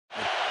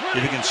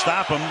If you can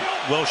stop them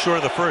well short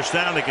of the first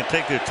down, they can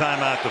take their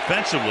timeout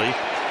defensively.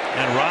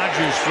 And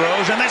Rodgers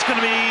throws, and that's going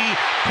to be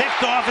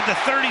picked off at the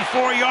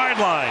 34-yard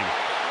line.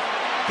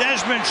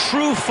 Desmond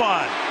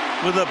Trufant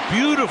with a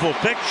beautiful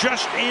pick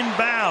just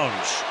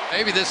inbounds.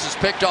 Maybe this is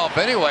picked off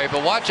anyway,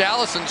 but watch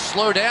Allison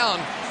slow down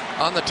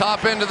on the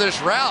top end of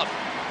this route.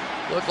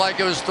 Looked like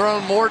it was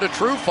thrown more to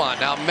Trufant.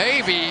 Now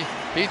maybe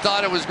he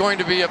thought it was going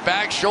to be a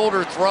back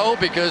shoulder throw,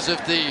 because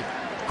if the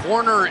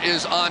corner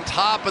is on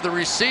top of the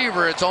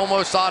receiver, it's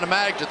almost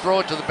automatic to throw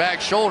it to the back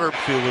shoulder.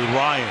 Field with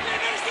Ryan.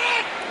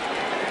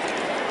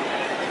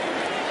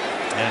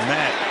 And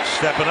Matt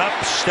stepping up,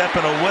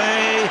 stepping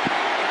away,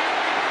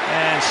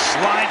 and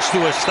slides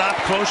to a stop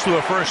close to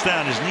a first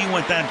down. His knee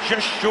went down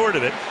just short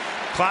of it.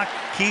 Clock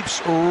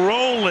keeps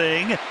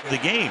rolling. The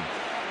game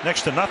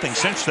next to nothing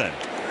since then.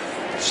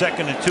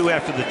 2nd and 2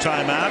 after the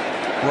timeout.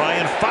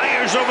 Ryan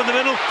fires over the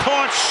middle,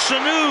 caught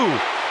Sanu.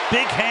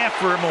 Big half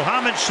for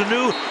Mohamed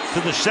Sanu to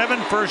the 7,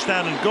 first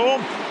down and goal.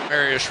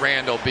 Marius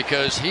Randall,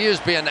 because he has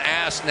been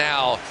asked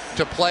now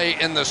to play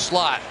in the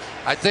slot.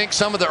 I think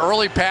some of the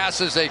early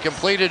passes they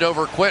completed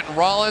over Quentin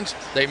Rollins,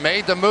 they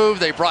made the move,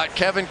 they brought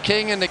Kevin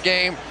King in the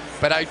game,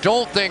 but I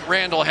don't think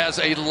Randall has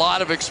a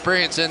lot of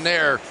experience in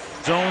there.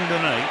 Zone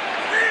tonight.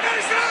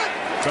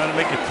 Trying to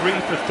make it 3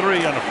 for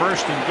 3 on a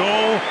 1st and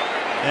goal.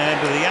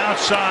 And to the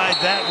outside,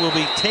 that will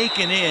be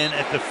taken in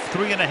at the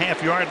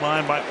 3.5-yard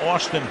line by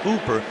Austin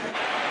Hooper.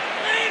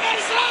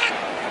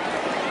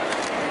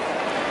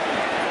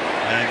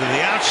 And to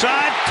the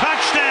outside,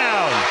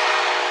 touchdown!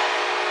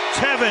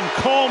 Tevin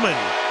Coleman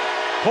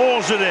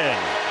pulls it in.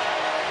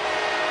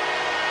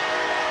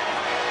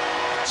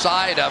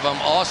 Side of him,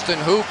 Austin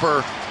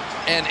Hooper,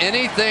 and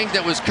anything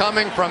that was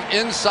coming from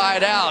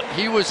inside out,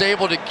 he was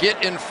able to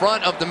get in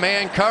front of the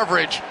man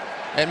coverage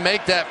and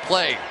make that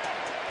play.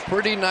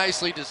 Pretty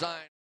nicely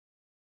designed.